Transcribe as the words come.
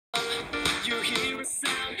a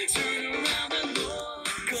sound, turn around and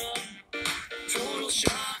look up. Total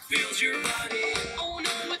shock fills your body. Oh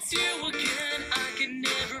no, it's you again. I can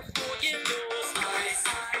never forget those eyes,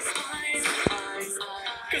 eyes, eyes, eyes,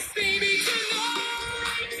 eyes. 'Cause baby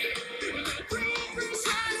tonight, the creepers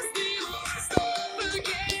try to steal our stuff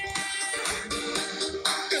again.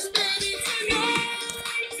 'Cause baby tonight,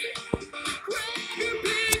 grab your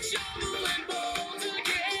big shovel and bolt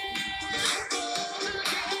again, bolt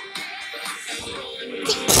again. And run,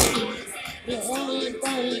 run, run, let's run,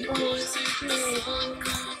 run, run, till the sun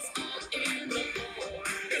comes up in the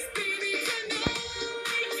morning. 'Cause baby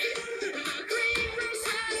tonight, the creepers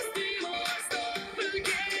try to steal our stuff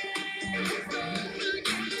again, stuff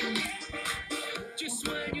again. Just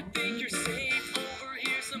when you think you're safe,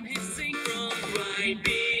 overhear some hissing from right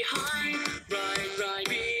behind, right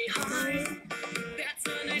behind. That's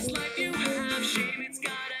a nice life you have, shame it's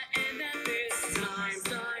gotta end at this time,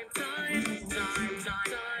 time, time, time, time,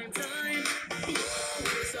 time, time.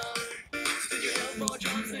 What's up? Spin your elbow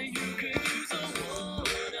drums that you could use a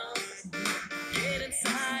one-up. Get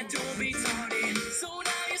inside, don't be tardy. So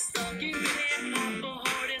now you're stuck in bed, half a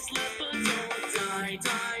heart is left, but don't die,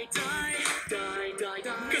 die, die, die, die,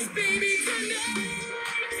 die. 'Cause baby tonight,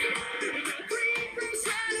 the creepers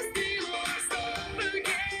try to steal our stuff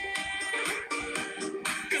again.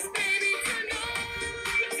 'Cause baby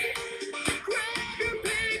tonight, grab your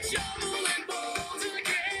big shovel and bolt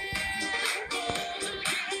again, bolt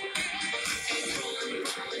again. And run,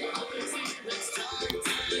 run, until it's done,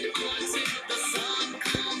 done, until the sun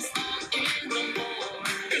comes up in the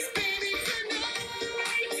morning. 'Cause baby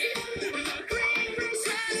tonight, the creepers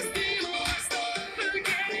try to steal our stuff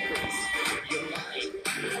again. You're mine.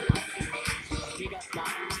 We got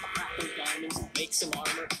diamonds, platinum diamonds, make some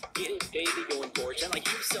armor. Get it, baby, going forge. I like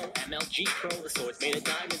you so MLG Pro, the sword's made of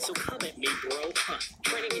diamonds, so come at me, bro.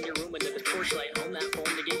 Training in your room under the torchlight, on that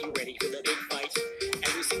phone to get you ready for the big fights.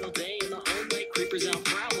 Every single day in the home light, creepers out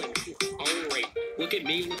prowling. Alright, look at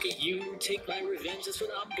me, look at you. Take my revenge, that's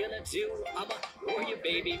what I'm gonna do. I'm a warrior,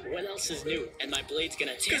 baby, what else is new? And my blade's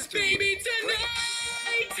gonna tear through you. 'Cause baby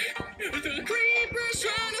tonight, the creepers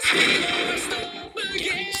trying to steal our stuff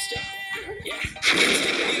again. Yeah.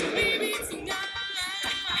 Baby tonight,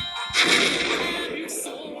 grab your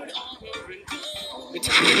sword, armor, and gold.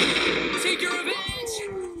 Take your revenge.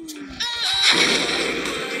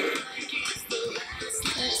 Like it's the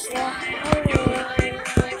last time your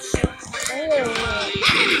life shows everybody.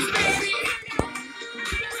 'Cause baby,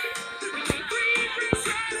 the creepers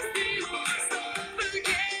try to steal our stuff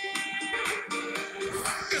again.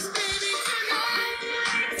 'Cause baby tonight,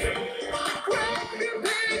 grab your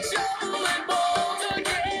big shovel and bolt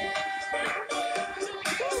again.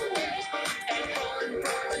 And run,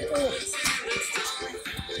 run, run till it's done,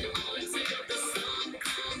 until the sun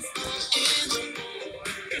comes up in the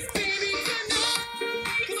morning. 'Cause baby tonight,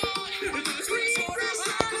 come on, the creepers try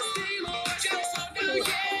to steal our stuff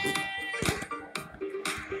again.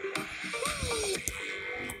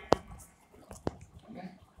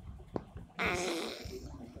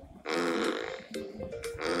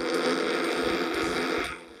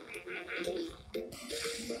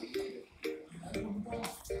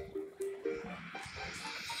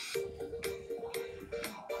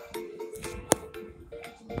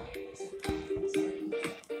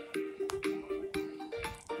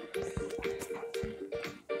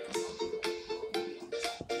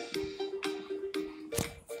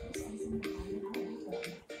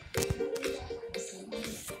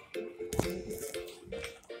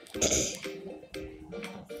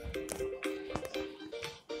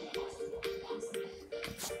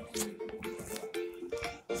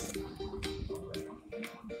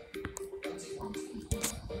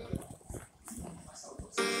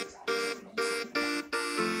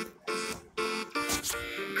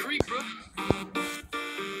 Creeper,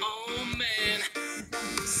 oh man.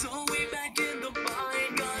 So we back in the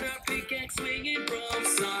bind, got our pickaxe swinging from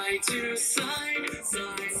side to side,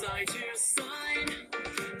 side to side.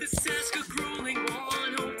 This task a grueling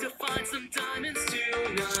one, hope to find some diamonds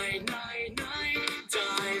tonight, night, night,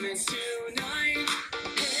 diamonds tonight.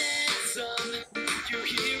 Heads up, you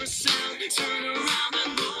hear a sound, turn around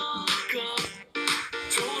and look up.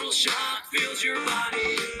 Total shock fills your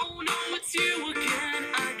body. Oh no, it's you again.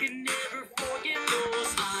 I can never forget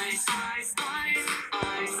those eyes, eyes, eyes,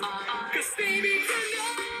 eyes, eyes. 'Cause baby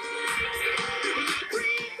tonight, the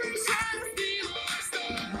creepers try to steal our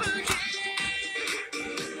stuff again.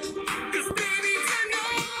 'Cause baby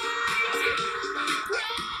tonight,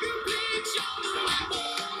 grab your big shovel and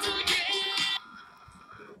bolt again.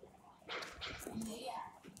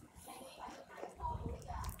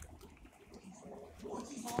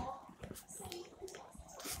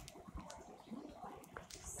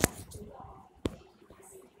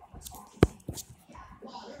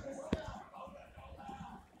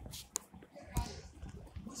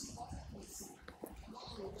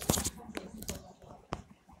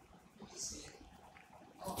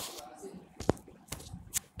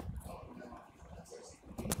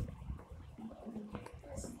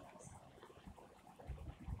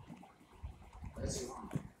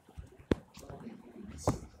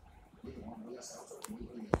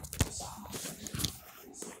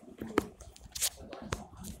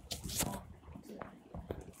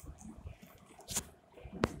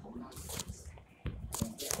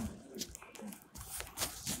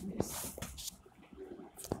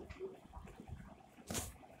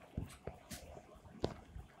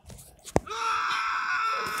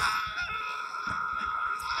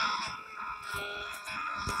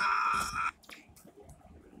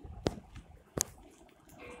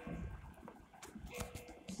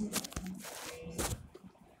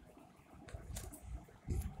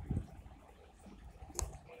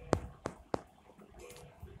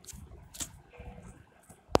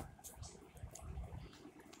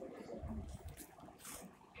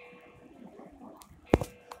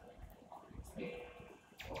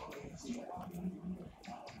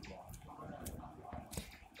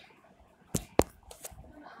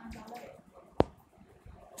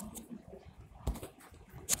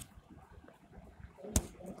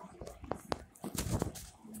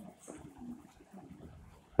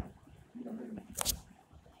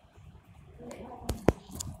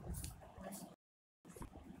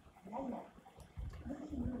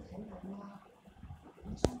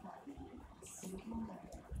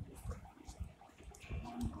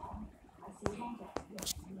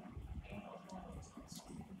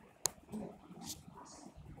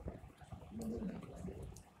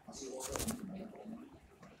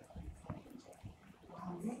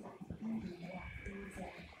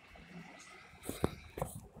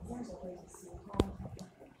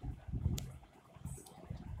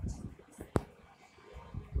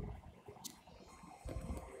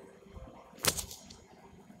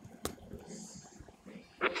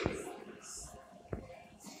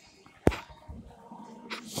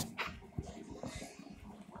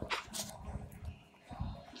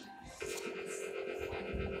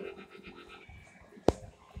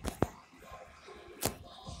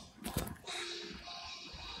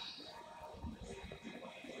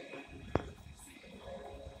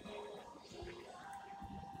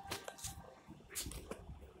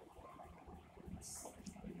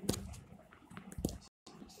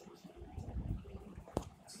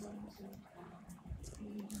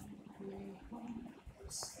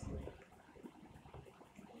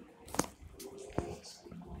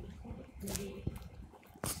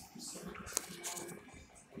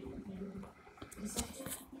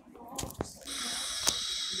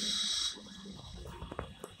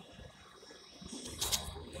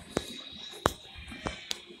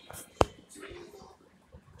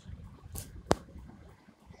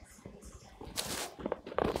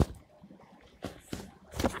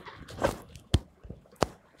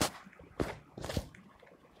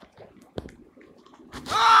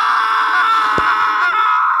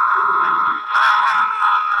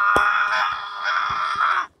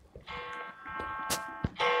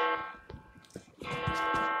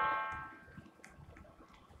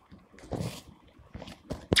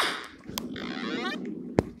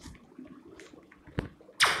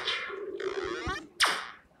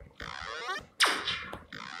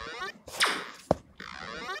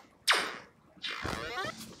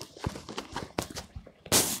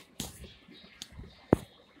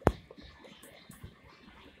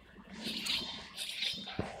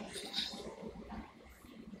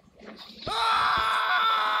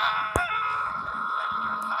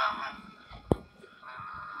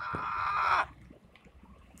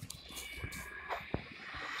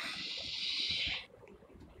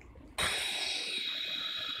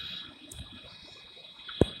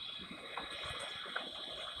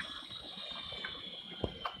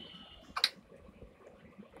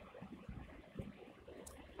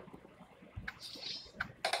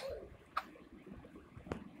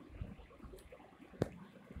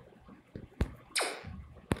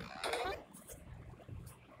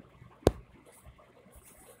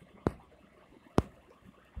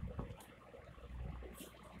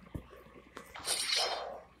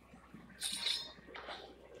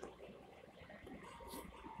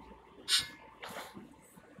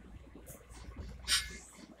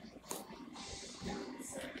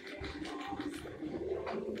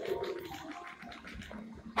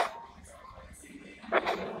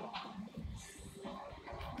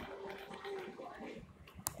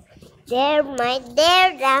 There, my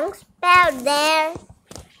dear, don't spell there.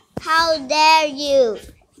 How dare you?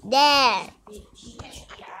 There.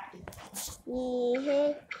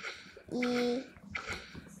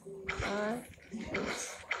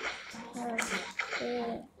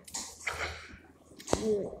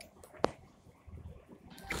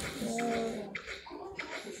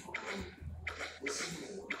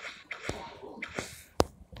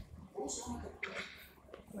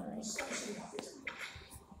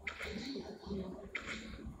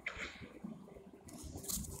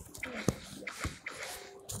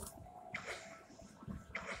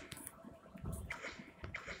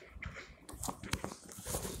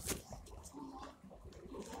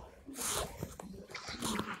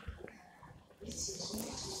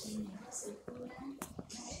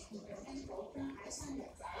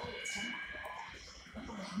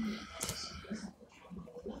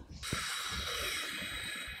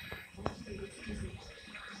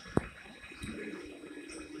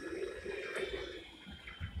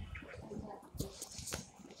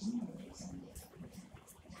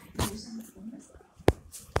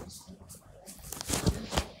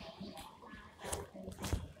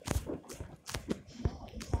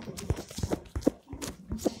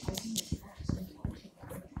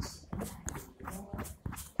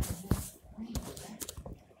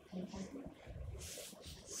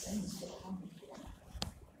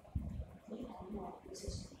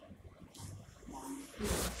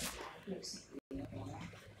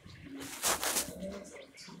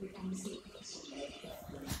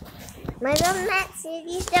没说 Mac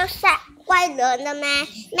CD 就是坏人的吗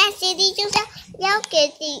 ？Mac CD 就是要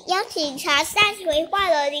警察杀回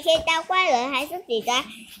坏人，你可以当坏人，还是警察，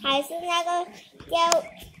还是那个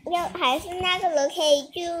还是那个人可以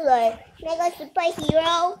救人，那个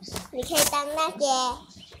superhero， 你可以当那些，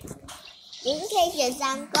你是可以选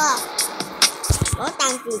3个，我当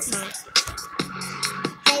警察，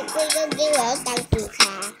在这个地我要当警察，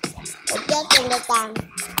我不要真的当。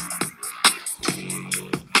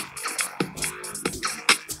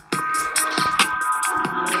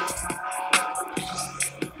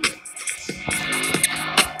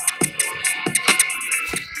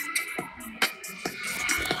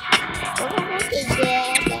姐姐，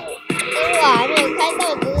因为我还没有看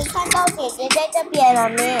到，只是看到姐姐在这边了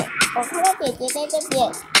没？我看到姐姐在这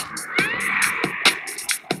边。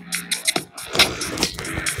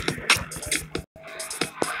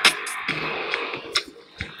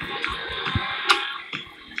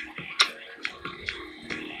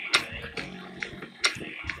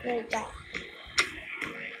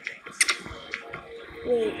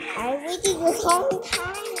Wait, I'm waiting a long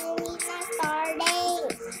time and it's not starting.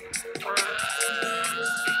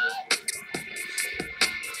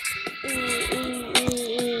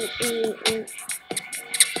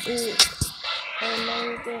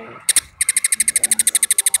 Amazing.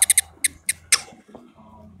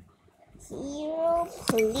 Hero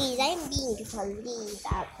police. I'm being police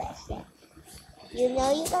officer. You know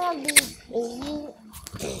you're gonna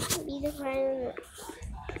be the friend.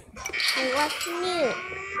 And what's new?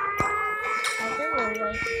 I don't know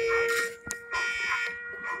what.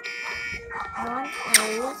 I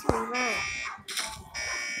need to run.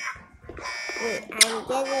 Wait, I'm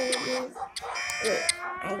getting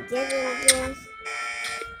this.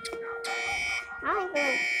 How am I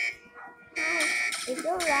going? It's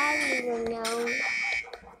alright, you know.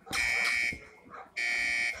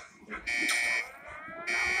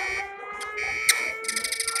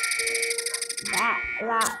 That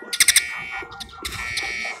lot.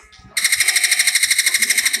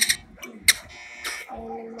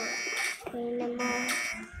 Animal.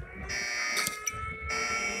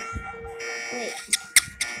 Wait.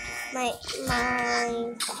 My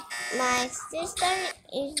My sister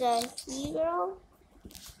is a hero.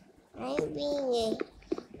 I'm being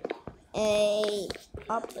a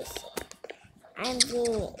opposite. I'm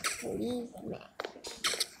being a policeman.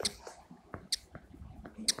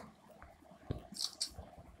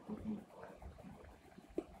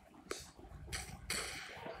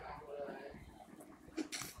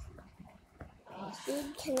 I still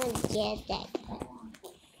cannot get that gun.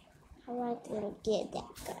 How am I gonna get that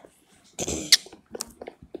gun?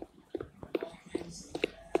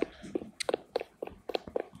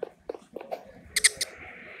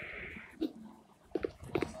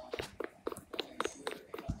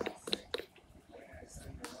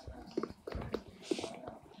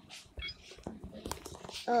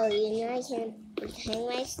 Oh, you know I can pretend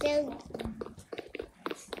myself.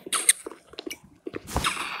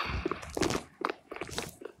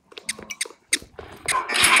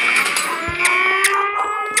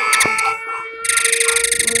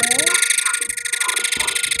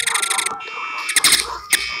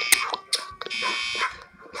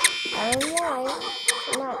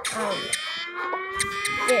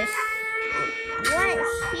 This what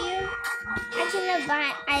here? I cannot buy.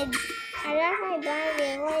 I left my bag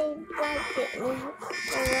and why blocked it me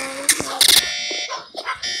around here.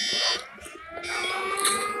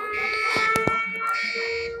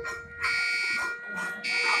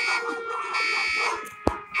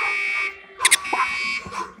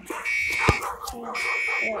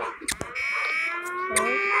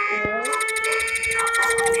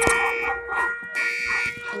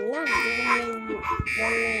 I'm not zooming in.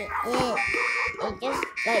 It's just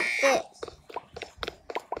like this.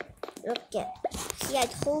 Look at. See, I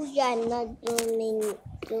told you I'm not zooming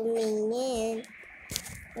in.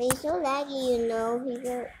 But he's so laggy, you know. He's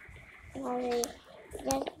so sorry.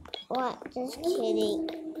 Just what? Just kidding.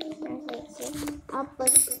 I'll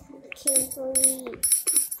put carefully.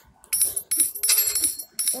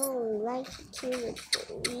 Don't like to kill the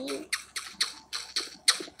police.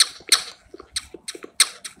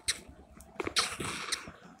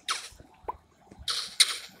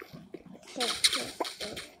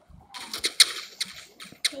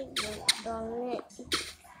 Darn it.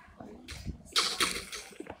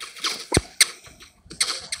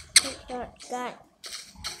 Got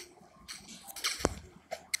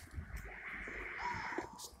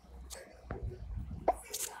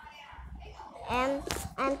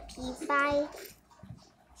MP5.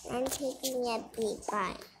 I'm taking MP5.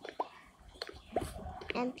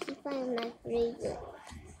 MP5 is my favorite.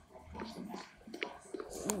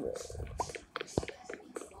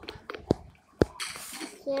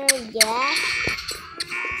 Here, yeah.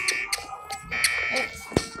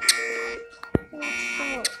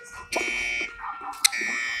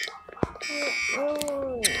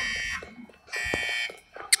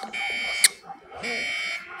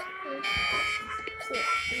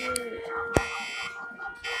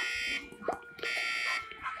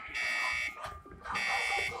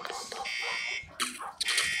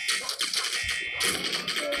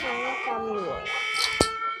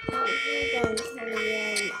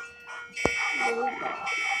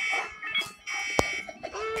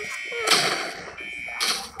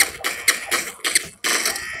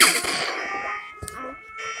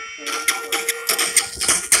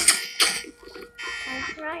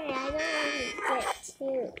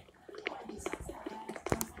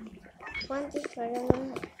 Want to try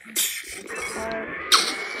them?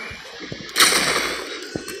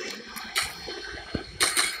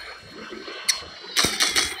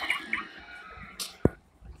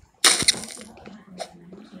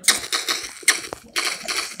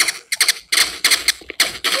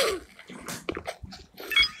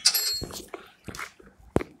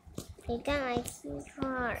 I got my key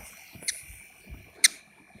card.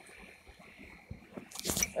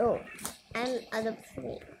 Oh, I'm other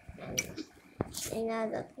plane.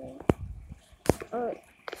 Another plane. Oh,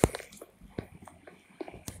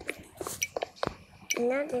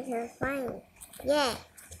 now this is fine. Yeah.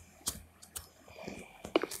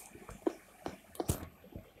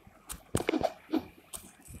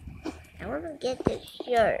 I want to get this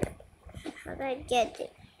shirt. How do I get this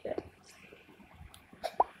shirt?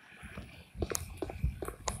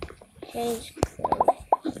 Change clothes.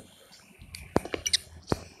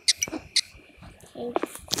 Change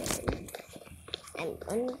clothes. I'm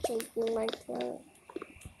only changing my clothes.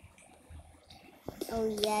 Oh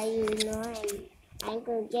yeah, you know I'm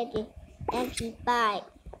gonna get this MP5.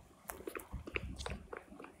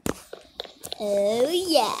 Oh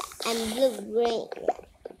yeah, I'm blue-green.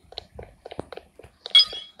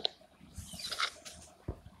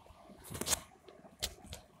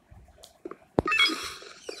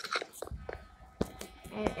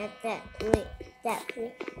 And at that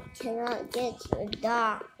we cannot get a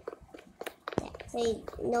dog. That place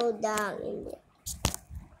no dog in it.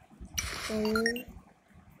 And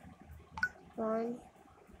one.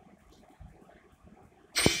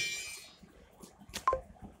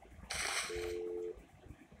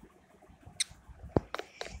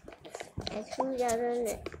 At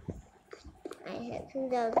 2000, I had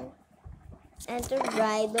 2000 and the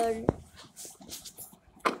driver.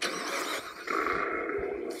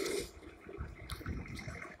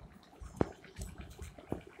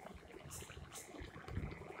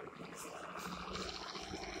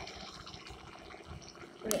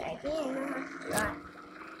 Wait, I didn't know how to drive.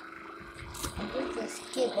 I just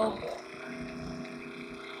skip over.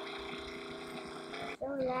 So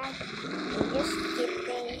last, I'm just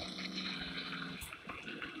skipping.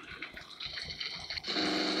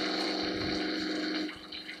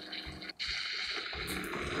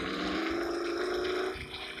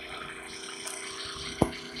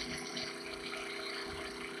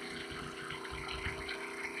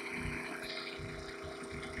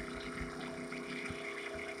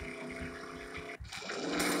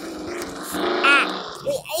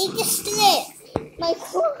 Wait, I just slipped. My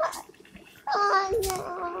car. Oh no.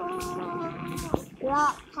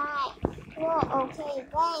 Rock tie. Whoa, okay,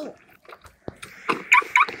 bang.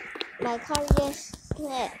 My car just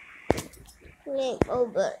slipped. Flip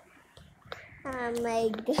over. Oh my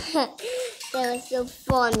god. That was so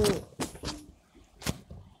funny.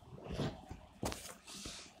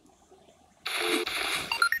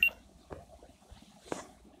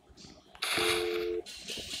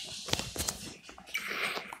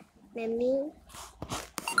 Mommy,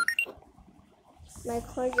 my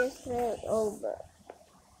car just flipped over.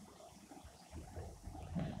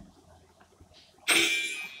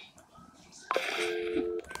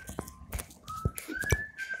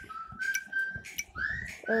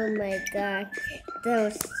 Oh my god, that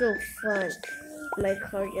was so fun. My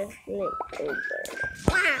car just flipped over.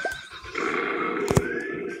 Ah!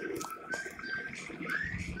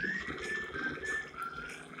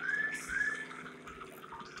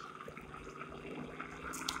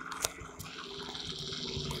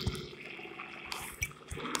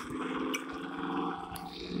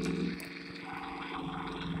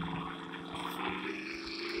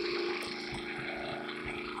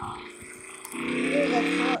 This is the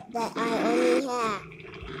car that I only have.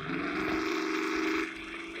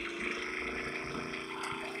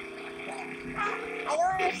 I don't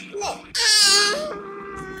want to slip.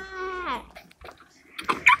 Ah!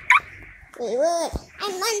 Wait,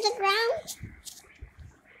 I'm on the ground.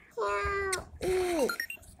 Help me.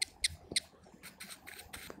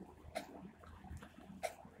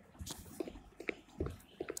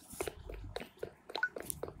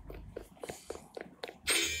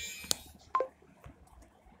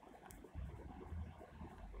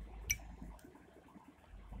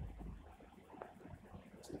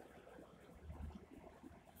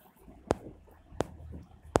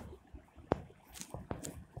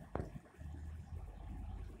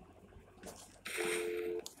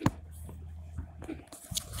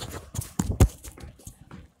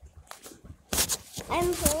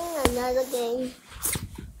 I'm playing another game.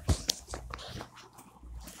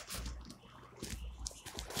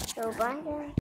 So bye then.